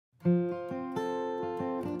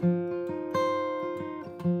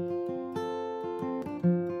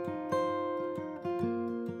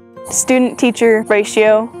Student-teacher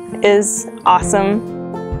ratio is awesome.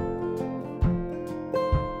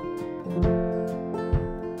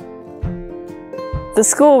 The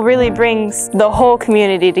school really brings the whole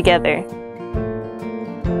community together.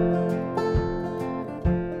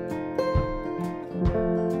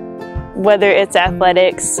 Whether it's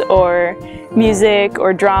athletics or music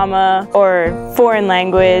or drama or foreign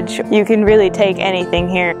language, you can really take anything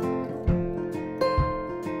here.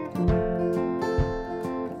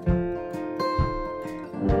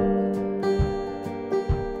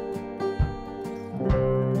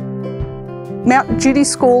 Mount Judy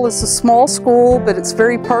School is a small school, but it's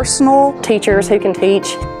very personal. Teachers who can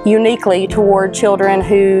teach uniquely toward children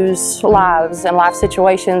whose lives and life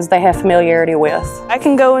situations they have familiarity with. I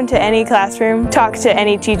can go into any classroom, talk to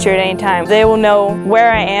any teacher at any time. They will know where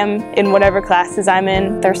I am in whatever classes I'm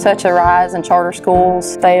in. There's such a rise in charter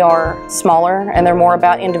schools. They are smaller and they're more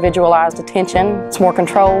about individualized attention. It's more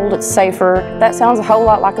controlled, it's safer. That sounds a whole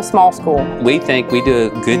lot like a small school. We think we do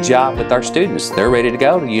a good job with our students. They're ready to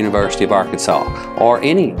go to the University of Arkansas or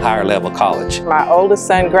any higher level college. My oldest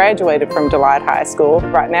son graduated from Delight High School.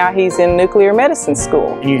 Right now he's in nuclear medicine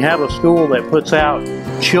school. And you have a school that puts out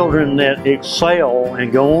children that excel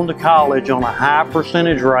and go on to college on a high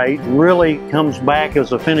percentage rate, really comes back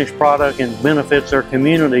as a finished product and benefits their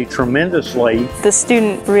community tremendously. The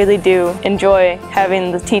students really do enjoy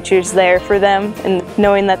having the teachers there for them and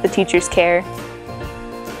knowing that the teachers care.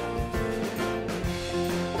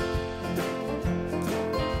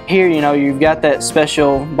 Here, you've got that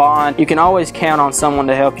special bond. You can always count on someone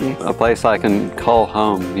to help you. A place I can call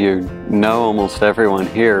home. You know almost everyone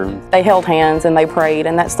here. They held hands and they prayed,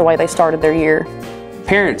 and that's the way they started their year.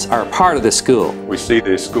 Parents are a part of the school. We see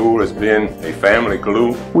this school as being a family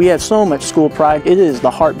glue. We have so much school pride. It is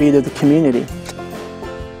the heartbeat of the community.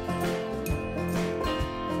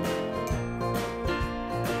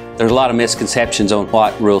 There's a lot of misconceptions on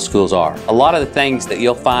what rural schools are. A lot of the things that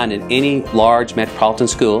you'll find in any large metropolitan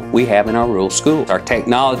school, we have in our rural schools. Our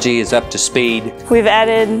technology is up to speed. We've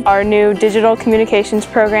added our new digital communications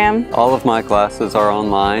program. All of my classes are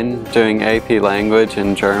online, doing AP Language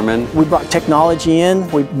and German. We brought technology in.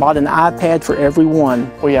 We bought an iPad for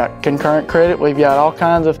everyone. We got concurrent credit. We've got all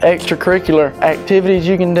kinds of extracurricular activities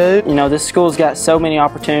you can do. This school's got so many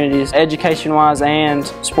opportunities, education-wise and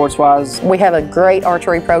sports-wise. We have a great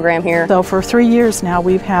archery program here. So for 3 years now,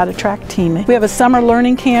 we've had a track team. We have a summer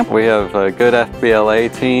learning camp. We have a good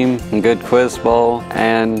FBLA team, a good quiz bowl,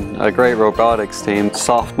 and a great robotics team.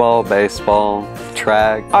 Softball, baseball,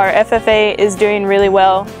 track. Our FFA is doing really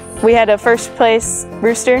well. We had a first place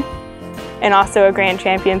rooster and also a grand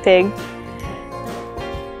champion pig.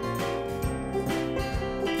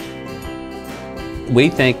 We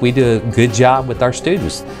think we do a good job with our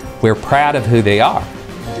students. We're proud of who they are.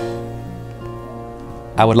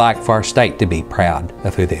 I would like for our state to be proud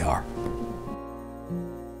of who they are.